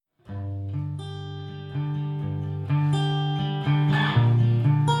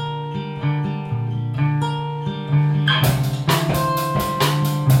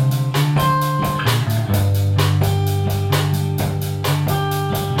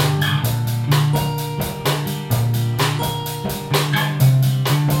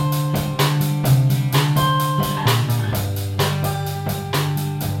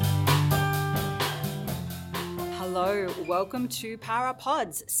welcome to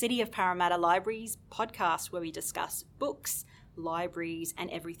Parapods, City of Parramatta Libraries podcast, where we discuss books, libraries, and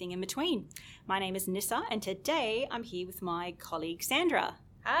everything in between. My name is Nissa, and today I'm here with my colleague Sandra.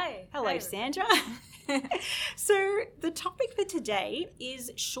 Hi. Hello, Hi. Sandra. So the topic for today is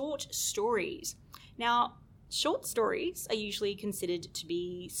short stories. Now, short stories are usually considered to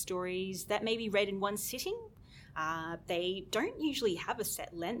be stories that may be read in one sitting. They don't usually have a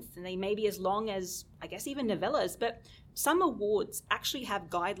set length, and they may be as long as, I guess, even novellas, but some awards actually have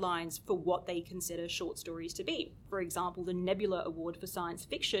guidelines for what they consider short stories to be. For example, the Nebula Award for Science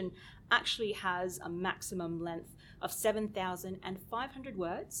Fiction actually has a maximum length of 7,500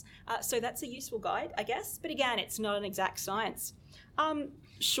 words, so that's a useful guide, I guess, but again, it's not an exact science.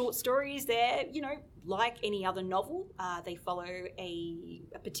 Short stories, they're, like any other novel, they follow a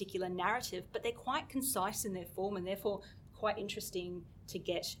particular narrative, but they're quite concise in their form and therefore quite interesting to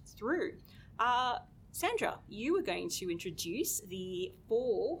get through. Sandra, you are going to introduce the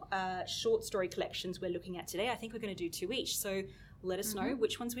 4 short story collections we're looking at today. I think we're going to do 2 each, so let us know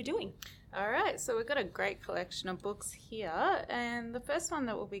which ones we're doing. All right, so we've got a great collection of books here, and the first one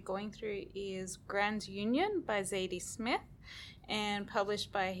that we'll be going through is Grand Union by Zadie Smith, and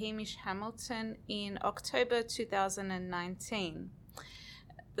published by Hamish Hamilton in October 2019.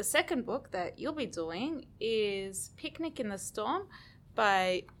 The second book that you'll be doing is Picnic in the Storm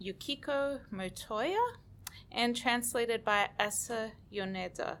by Yukiko Motoya and translated by Asa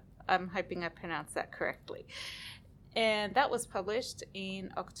Yoneda. I'm hoping I pronounced that correctly. And that was published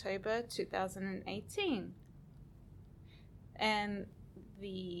in October 2018. And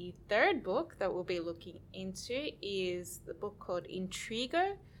the third book that we'll be looking into is the book called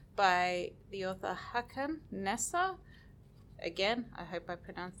Intrigo by the author Hakan Nessa. Again, I hope I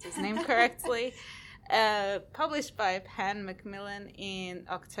pronounced his name correctly. Published by Pan Macmillan in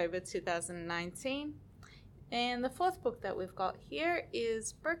October 2019. And the fourth book that we've got here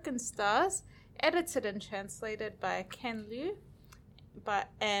is Broken Stars, edited and translated by Ken Liu,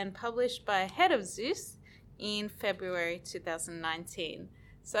 and published by Head of Zeus in February 2019.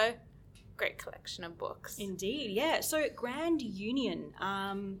 So, great collection of books. Indeed, yeah. So, Grand Union,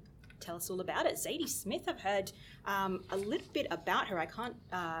 tell us all about it. Zadie Smith, I've heard a little bit about her.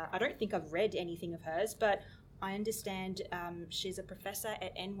 I don't think I've read anything of hers, but I understand she's a professor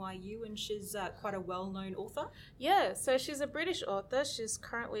at NYU and she's quite a well-known author. Yeah, so she's a British author. She's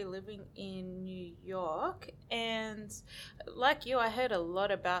currently living in New York. And like you, I heard a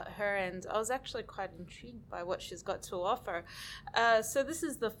lot about her and I was actually quite intrigued by what she's got to offer. So this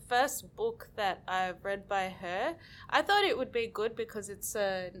is the first book that I've read by her. I thought it would be good because it's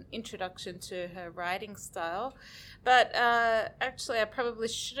an introduction to her writing style. But actually, I probably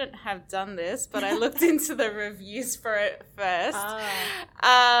shouldn't have done this, but I looked into the reviews for it first.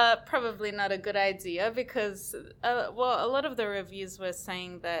 Probably not a good idea because, a lot of the reviews were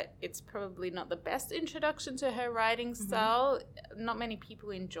saying that it's probably not the best introduction to her writing style. Not many people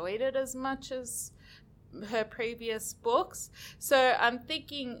enjoyed it as much as her previous books. So I'm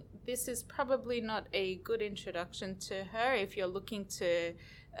thinking this is probably not a good introduction to her if you're looking to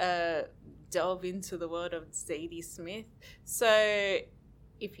delve into the world of Zadie Smith. So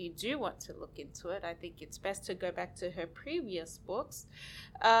if you do want to look into it, I think it's best to go back to her previous books.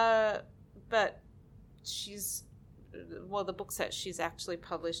 But the books that she's actually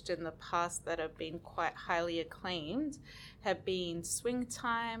published in the past that have been quite highly acclaimed have been Swing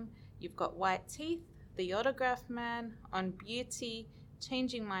Time, you've got White Teeth, The Autograph Man, On Beauty,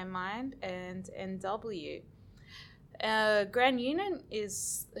 Changing My Mind, and NW. Grand Union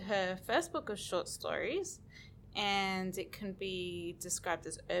is her first book of short stories, and it can be described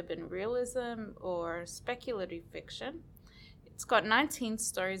as urban realism or speculative fiction. It's got 19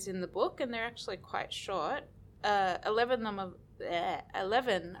 stories in the book, and they're actually quite short. 11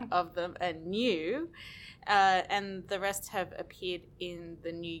 of them are new, and the rest have appeared in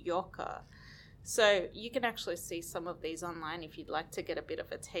The New Yorker. So you can actually see some of these online if you'd like to get a bit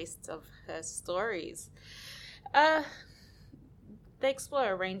of a taste of her stories. They explore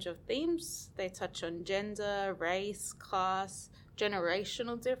a range of themes. They touch on gender, race, class,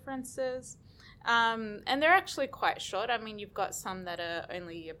 generational differences. And they're actually quite short. I mean, you've got some that are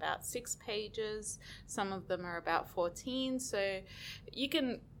only about 6 pages. Some of them are about 14. So you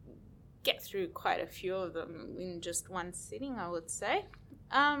can get through quite a few of them in just one sitting, I would say.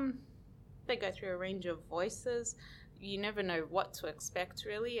 They go through a range of voices. You never know what to expect,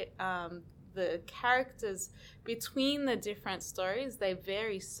 really. The characters between the different stories, they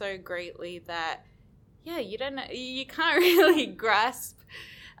vary so greatly that, you can't really grasp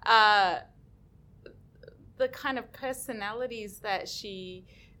the kind of personalities that she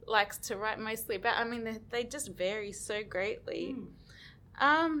likes to write mostly about. I mean, they just vary so greatly.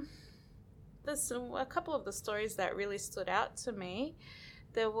 There's a couple of the stories that really stood out to me.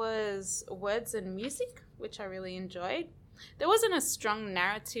 There was Words and Music, which I really enjoyed. There wasn't a strong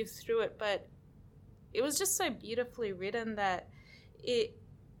narrative through it, but it was just so beautifully written that it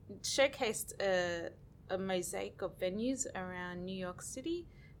showcased a mosaic of venues around New York City,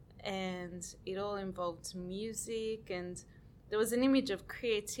 and it all involved music, and there was an image of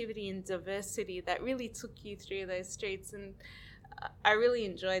creativity and diversity that really took you through those streets, and I really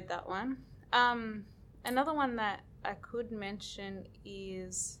enjoyed that one. Another one that I could mention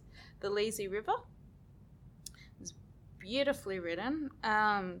is The Lazy River. It's beautifully written.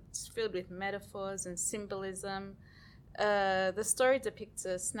 It's filled with metaphors and symbolism. The story depicts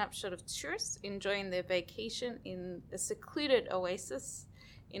a snapshot of tourists enjoying their vacation in a secluded oasis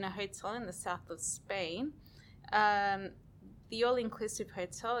in a hotel in the south of Spain. The all-inclusive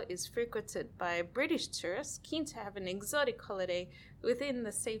hotel is frequented by British tourists keen to have an exotic holiday within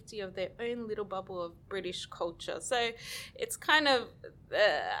the safety of their own little bubble of British culture. So it's kind of,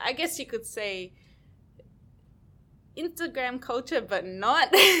 I guess you could say, Instagram culture, but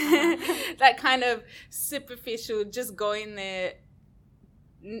not. That kind of superficial, just going there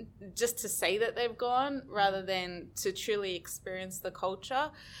just to say that they've gone rather than to truly experience the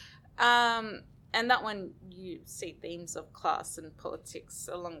culture. And that one, you see themes of class and politics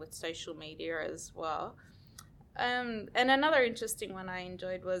along with social media as well. And another interesting one I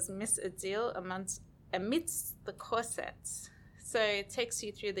enjoyed was Miss Adele Amidst the Corsets. So it takes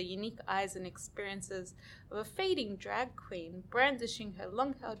you through the unique eyes and experiences of a fading drag queen brandishing her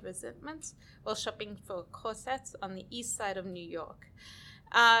long-held resentments while shopping for corsets on the east side of New York.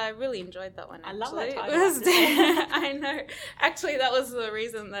 I really enjoyed that one, actually. I love that title. I know. Actually, that was the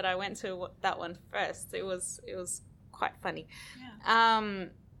reason that I went to that one first. It was quite funny. Yeah.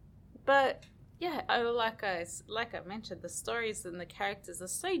 But yeah, like I mentioned, the stories and the characters are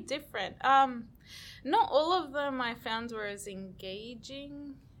so different. Not all of them I found were as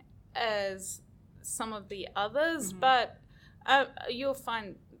engaging as some of the others, but you'll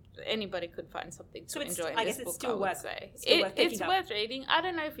find anybody could find something to enjoy in this book. Still I would worth, say it's worth reading. I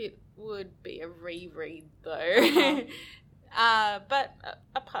don't know if it would be a reread though, but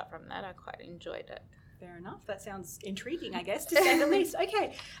apart from that, I quite enjoyed it. Fair enough. That sounds intriguing, I guess, to say the least.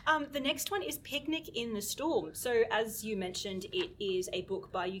 Okay. The next one is Picnic in the Storm. So as you mentioned, it is a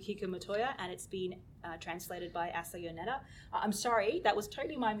book by Yukiko Motoya, and it's been translated by Asa Yoneda. I'm sorry, that was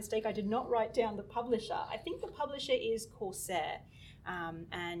totally my mistake. I did not write down the publisher. I think the publisher is Corsair,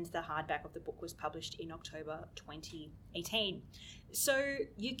 and the hardback of the book was published in October 2018. So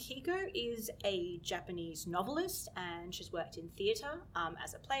Yukiko is a Japanese novelist, and she's worked in theatre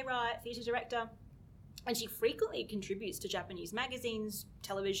as a playwright, theatre director. And she frequently contributes to Japanese magazines,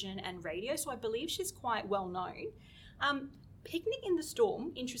 television, and radio, so I believe she's quite well known. Picnic in the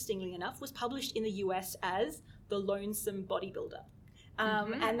Storm, interestingly enough, was published in the US as The Lonesome Bodybuilder.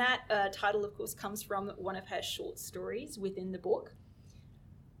 And that title, of course, comes from one of her short stories within the book.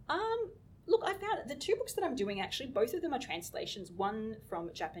 Look, I found the two books that I'm doing, actually, both of them are translations. One from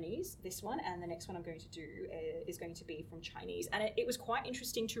Japanese, this one, and the next one I'm going to do is going to be from Chinese. And it was quite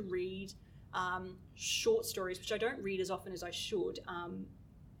interesting to read short stories, which I don't read as often as I should,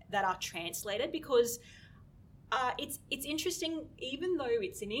 that are translated, because it's interesting. Even though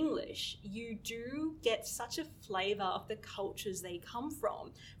it's in English, you do get such a flavour of the cultures they come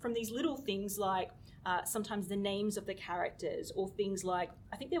from these little things like sometimes the names of the characters, or things like,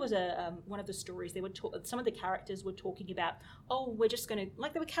 I think there was one of the stories, they would some of the characters were talking about, we're just going to,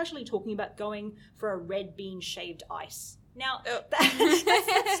 like, they were casually talking about going for a red bean shaved ice. Now,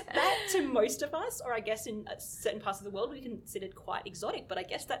 that to most of us, or I guess in certain parts of the world, we consider it quite exotic, but I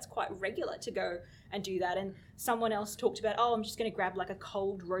guess that's quite regular to go and do that. And someone else talked about, I'm just going to grab like a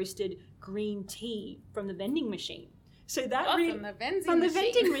cold roasted green tea from the vending machine. So that from the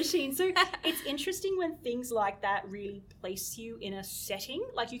vending machine. So it's interesting when things like that really place you in a setting,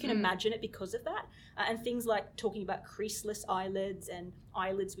 like you can imagine it because of that. And things like talking about creaseless eyelids and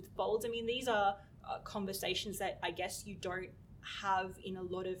eyelids with folds. I mean, these are conversations that I guess you don't have in a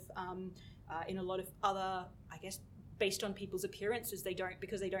lot of other, I guess, based on people's appearances,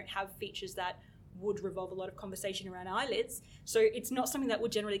 because they don't have features that would revolve a lot of conversation around eyelids. So it's not something that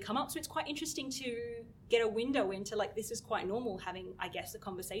would generally come up. So it's quite interesting to get a window into, like, this is quite normal having, I guess, a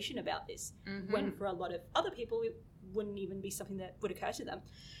conversation about this, when for a lot of other people it wouldn't even be something that would occur to them.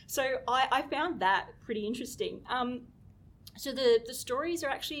 So I found that pretty interesting. So the stories are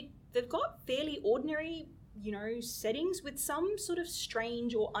actually, they've got fairly ordinary, settings with some sort of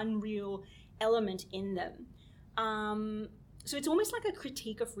strange or unreal element in them. so it's almost like a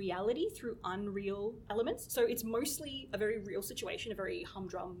critique of reality through unreal elements. So it's mostly a very real situation, a very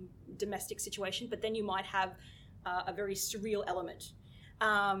humdrum domestic situation, but then you might have a very surreal element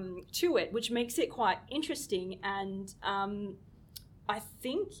to it, which makes it quite interesting. And I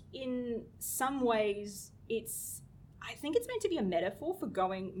think in some ways I think it's meant to be a metaphor for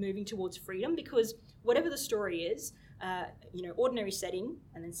moving towards freedom, because whatever the story is, ordinary setting,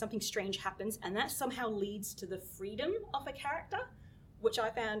 and then something strange happens, and that somehow leads to the freedom of a character, which I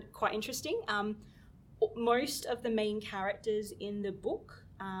found quite interesting. Most of the main characters in the book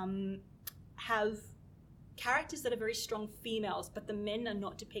have characters that are very strong females, but the men are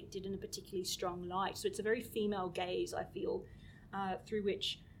not depicted in a particularly strong light. So it's a very female gaze, I feel, through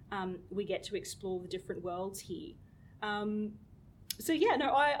which we get to explore the different worlds here. I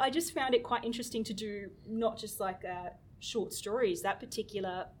just found it quite interesting to do not just like short stories, that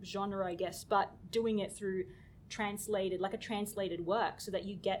particular genre, I guess, but doing it through a translated work, so that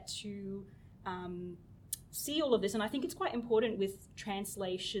you get to see all of this. And I think it's quite important with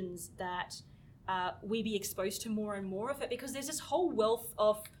translations that we be exposed to more and more of it, because there's this whole wealth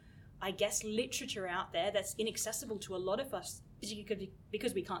of, I guess, literature out there that's inaccessible to a lot of us,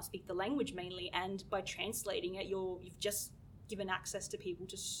 because we can't speak the language mainly, and by translating it, you've just given access to people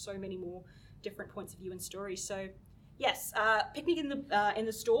to so many more different points of view and stories. So yes, Picnic in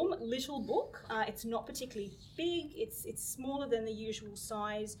the Storm, little book. It's not particularly big. It's smaller than the usual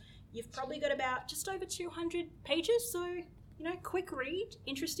size. You've probably got about just over 200 pages, so quick read,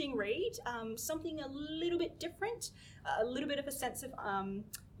 interesting read, something a little bit different, a little bit of a sense of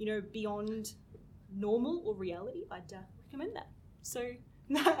beyond normal or reality. I'd recommend that. So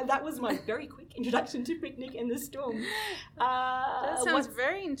that was my very quick introduction to Picnic in the Storm. That sounds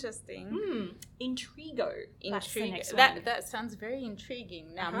very interesting. Intrigo. That sounds very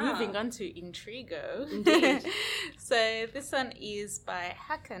intriguing. Now moving on to Intrigo. Indeed. So this one is by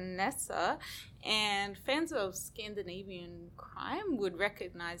Håkan Nesser, and fans of Scandinavian crime would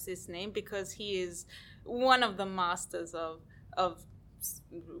recognize this name because he is one of the masters of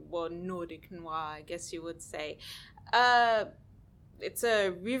Nordic noir, I guess you would say. It's a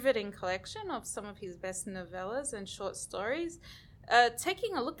riveting collection of some of his best novellas and short stories.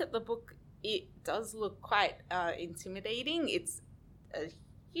 Taking a look at the book, it does look quite intimidating. It's a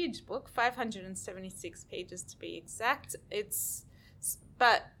huge book, 576 pages to be exact.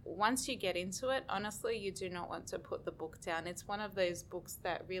 But once you get into it, honestly, you do not want to put the book down. It's one of those books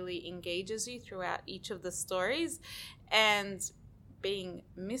that really engages you throughout each of the stories, and being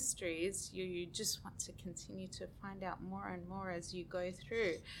mysteries, you just want to continue to find out more and more as you go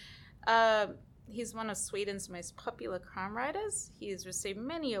through. He's one of Sweden's most popular crime writers. He has received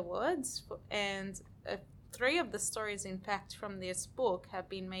many awards, and 3 of the stories, in fact, from this book have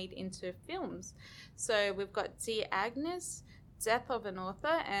been made into films. So we've got Dear Agnes, Death of an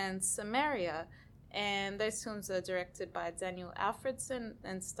Author, and Samaria. And those films are directed by Daniel Alfredson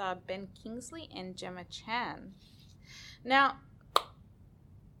and star Ben Kingsley and Gemma Chan. Now,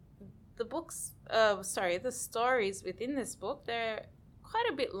 the stories within this book, they're quite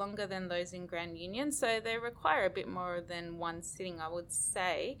a bit longer than those in Grand Union, so they require a bit more than one sitting, I would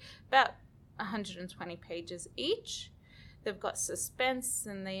say. About 120 pages each. They've got suspense,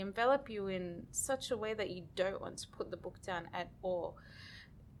 and they envelop you in such a way that you don't want to put the book down at all.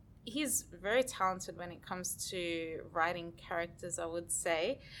 He's very talented when it comes to writing characters, I would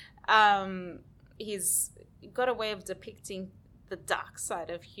say. He's got a way of depicting the dark side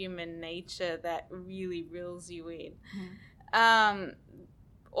of human nature that really reels you in.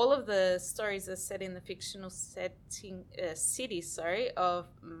 All of the stories are set in the fictional city of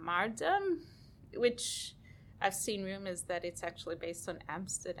Marsdam, which I've seen rumors that it's actually based on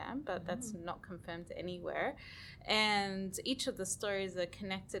Amsterdam, but that's not confirmed anywhere. And each of the stories are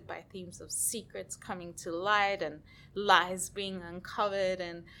connected by themes of secrets coming to light and lies being uncovered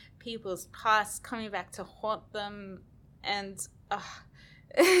and people's past coming back to haunt them. And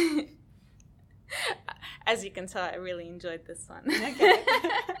as you can tell, I really enjoyed this one. Okay.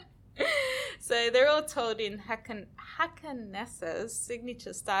 So they're all told in Håkan Nesser's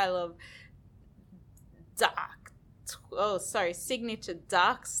signature style of signature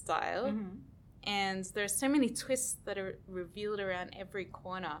dark style. And there are so many twists that are revealed around every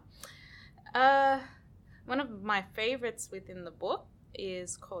corner. One of my favorites within the book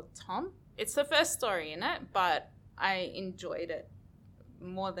is called Tom. It's the first story in it, but I enjoyed it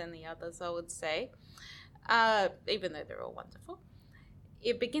more than the others, I would say, even though they're all wonderful.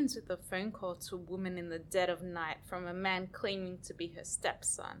 It begins with a phone call to a woman in the dead of night from a man claiming to be her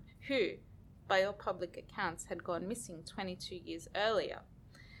stepson, who, by all public accounts, had gone missing 22 years earlier.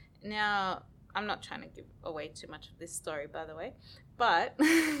 Now, I'm not trying to give away too much of this story, by the way, but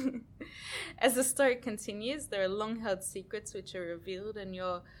as the story continues, there are long-held secrets which are revealed, and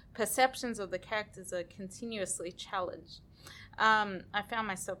your perceptions of the characters are continuously challenged. I found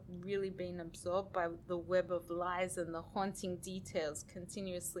myself really being absorbed by the web of lies and the haunting details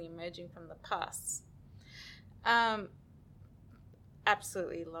continuously emerging from the past.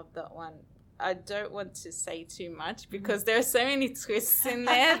 Absolutely love that one. I don't want to say too much because there are so many twists in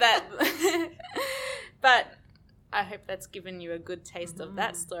there that but I hope that's given you a good taste of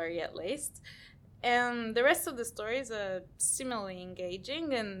that story at least. And the rest of the stories are similarly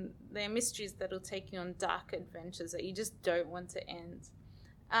engaging, and they're mysteries that'll take you on dark adventures that you just don't want to end.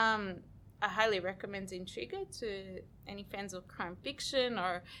 I highly recommend Intriga to any fans of crime fiction,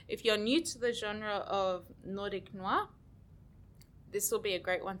 or if you're new to the genre of Nordic noir, this will be a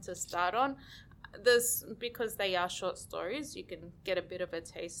great one to start on. Because they are short stories, you can get a bit of a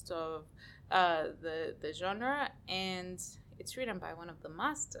taste of the genre, and it's written by one of the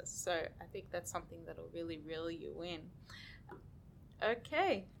masters, so I think that's something that'll really reel you in.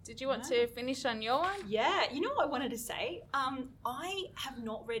 Okay, did you want to finish on your one? Yeah, you know what I wanted to say? I have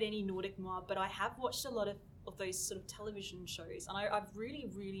not read any Nordic noir, but I have watched a lot of those sort of television shows, and I've really,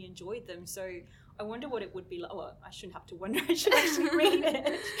 really enjoyed them. So I wonder what it would be like. Well, I shouldn't have to wonder, I should actually read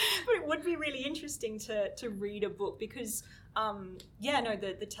it. But it would be really interesting to read a book because,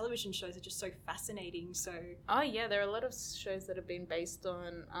 the television shows are just so fascinating. So oh yeah, there are a lot of shows that have been based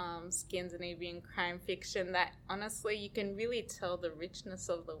on Scandinavian crime fiction that honestly you can really tell the richness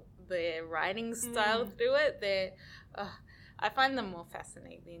of their writing style through it. I find them more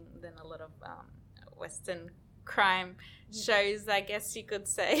fascinating than a lot of Western crime shows, I guess you could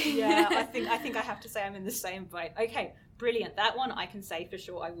say. Yeah, I think I have to say I'm in the same boat. Okay, brilliant. That one I can say for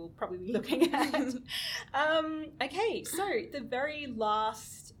sure I will probably be looking at. Okay, so the very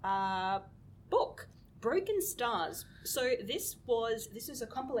last book, Broken Stars. So this is a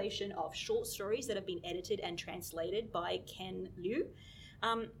compilation of short stories that have been edited and translated by Ken Liu.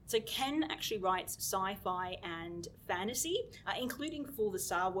 So Ken actually writes sci-fi and fantasy, including for the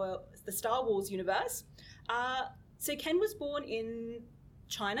Star Wars universe. So Ken was born in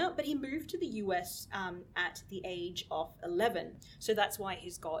China, but he moved to the US at the age of 11. So that's why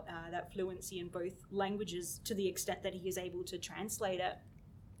he's got that fluency in both languages to the extent that he is able to translate it.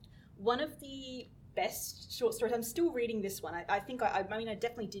 One of the best short stories, I'm still reading this one. I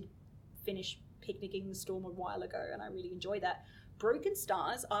definitely did finish Picnicking the Storm a while ago, and I really enjoyed that. Broken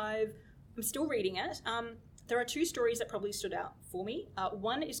Stars, I'm still reading it. There are two stories that probably stood out for me.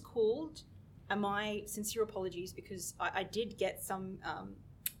 One is called, and my sincere apologies because I did get some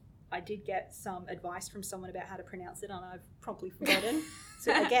advice from someone about how to pronounce it and I've promptly forgotten.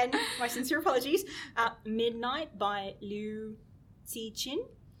 So again, my sincere apologies. Midnight by Liu Cixin.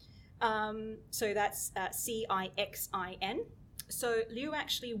 So that's Cixin. So Liu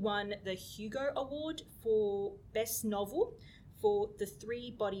actually won the Hugo Award for Best Novel for The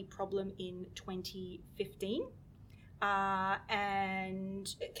Three-Body Problem in 2015.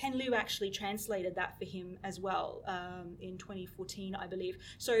 And Ken Liu actually translated that for him as well in 2014, I believe.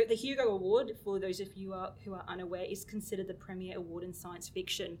 So the Hugo Award, for those of you who are unaware, is considered the premier award in science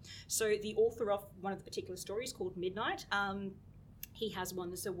fiction. So the author of one of the particular stories called Midnight, he has won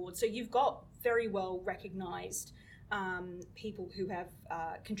this award. So you've got very well recognized people who have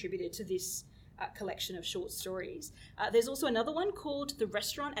contributed to this collection of short stories. There's also another one called The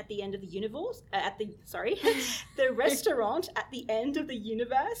Restaurant at the End of the Universe. The Restaurant at the End of the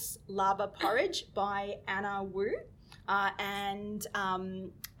Universe, Lava Porridge by Anna Wu. And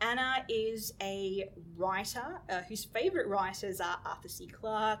Anna is a writer whose favorite writers are Arthur C.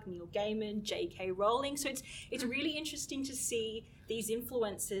 Clarke, Neil Gaiman, J.K. Rowling. So it's really interesting to see these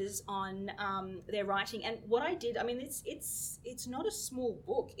influences on their writing. And what I did, it's not a small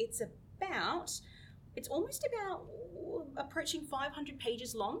book. It's almost about approaching 500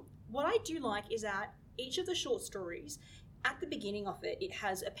 pages long. What I do like is that each of the short stories, at the beginning of it, it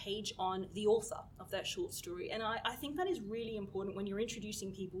has a page on the author of that short story. And I think that is really important when you're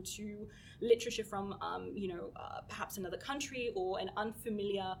introducing people to literature from, perhaps another country or an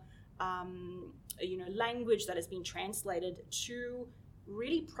unfamiliar, language that has been translated, to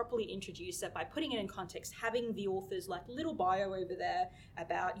really properly introduce it by putting it in context, having the author's little bio over there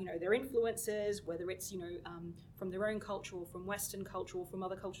about their influences, whether it's from their own culture or from Western culture or from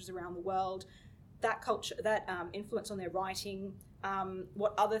other cultures around the world, that culture, that influence on their writing,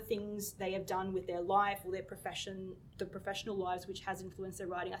 what other things they have done with their life or their profession, the professional lives which has influenced their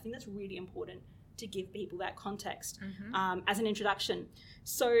writing. I think that's really important to give people that context as an introduction.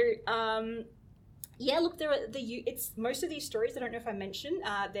 So look, it's most of these stories, I don't know if I mentioned,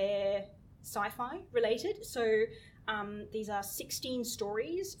 they're sci-fi related. So these are 16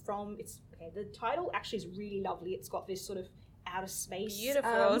 stories from, the title actually is really lovely. It's got this sort of outer space.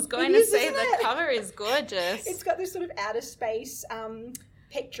 Beautiful. I was going to say the cover is gorgeous. It's got this sort of outer space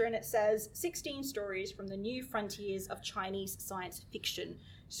picture, and it says 16 stories from the new frontiers of Chinese science fiction.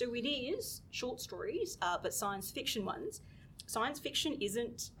 So it is short stories, but science fiction ones. Science fiction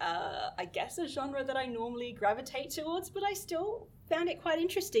isn't, I guess, a genre that I normally gravitate towards, but I still found it quite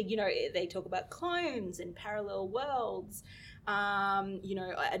interesting. You know, they talk about clones and parallel worlds,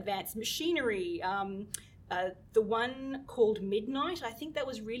 advanced machinery. The one called Midnight, I think that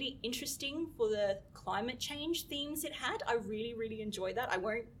was really interesting for the climate change themes it had. I really, really enjoyed that. I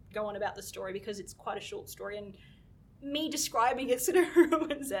won't go on about the story because it's quite a short story, and me describing it sort of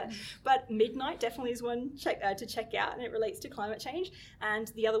ruins it. But Midnight definitely is one to check out, and it relates to climate change. And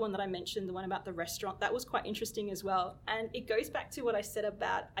the other one that I mentioned, the one about the restaurant, that was quite interesting as well. And it goes back to what I said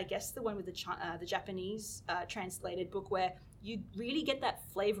about, I guess, the one with the Japanese translated book, where you really get that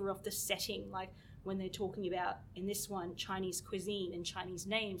flavor of the setting, like when they're talking about, in this one, Chinese cuisine and Chinese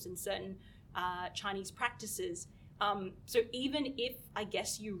names and certain Chinese practices. So even if, I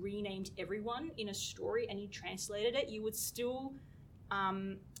guess, you renamed everyone in a story and you translated it, you would still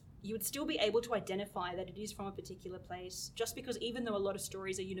be able to identify that it is from a particular place, just because even though a lot of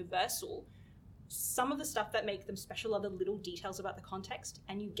stories are universal, some of the stuff that make them special are the little details about the context,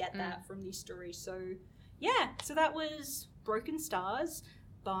 and you get that from these stories. So yeah, so that was Broken Stars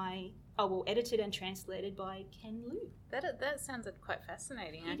edited and translated by Ken Liu. That sounded quite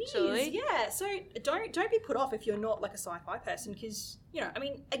fascinating, actually. It is, yeah. So don't be put off if you're not like a sci-fi person, because,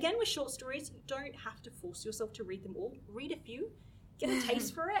 again, with short stories, you don't have to force yourself to read them all. Read a few, get a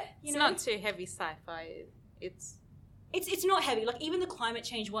taste for it. It's not too heavy sci-fi. It's not heavy. Like, even the climate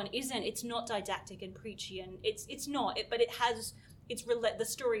change one isn't. It's not didactic and preachy, and it's not. But it has. The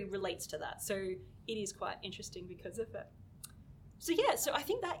story relates to that, so it is quite interesting because of it. So yeah, so I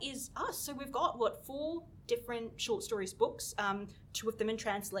think that is us. So we've got, 4 different short stories books, 2 of them in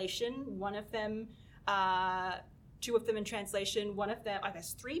translation, one of them, 2 of them in translation, one of them, I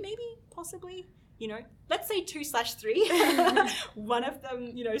guess 3 maybe, possibly, let's say 2/3. One of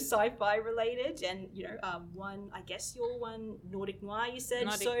them, sci-fi related, and, one, I guess your one, Nordic Noir, you said.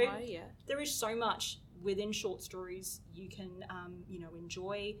 Nordic Noir, yeah. There is so much within short stories you can,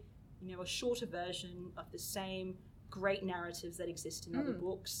 enjoy, a shorter version of the same great narratives that exist in other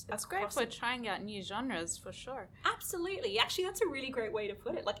books. It's great for trying out new genres, for sure. Absolutely. Actually, that's a really great way to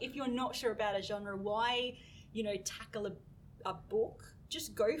put it. Like, if you're not sure about a genre, why, tackle a book?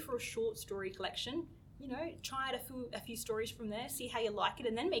 Just go for a short story collection. Try out a few stories from there, see how you like it,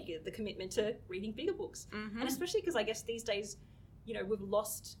 and then make it the commitment to reading bigger books. Mm-hmm. And especially because I guess these days,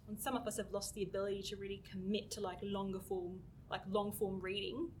 some of us have lost the ability to really commit to long form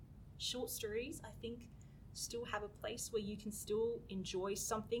reading. Short stories, I think, still have a place where you can still enjoy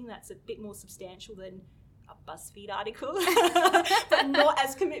something that's a bit more substantial than a BuzzFeed article, but not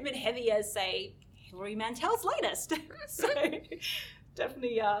as commitment heavy as, say, Hilary Mantel's latest. So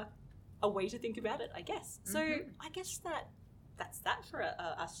definitely a way to think about it, I guess. Mm-hmm. So I guess that's that for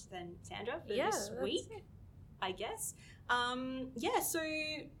us then, Sandra, for this week, I guess. So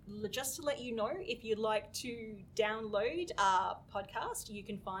just to let you know, if you'd like to download our podcast, you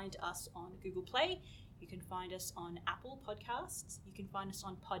can find us on Google Play. You can find us on Apple Podcasts. You can find us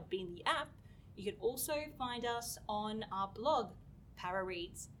on Podbean, the app. You can also find us on our blog, Para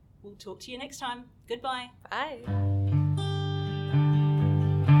Reads. We'll talk to you next time. Goodbye. Bye.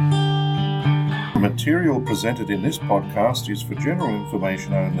 The material presented in this podcast is for general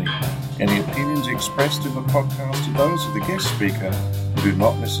information only. Any opinions expressed in the podcast are those of the guest speaker and do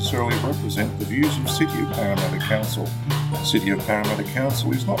not necessarily represent the views of City of Parramatta Council. City of Parramatta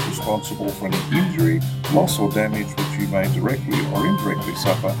Council is not responsible for any injury, loss or damage which you may directly or indirectly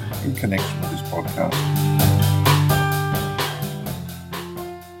suffer in connection with this podcast.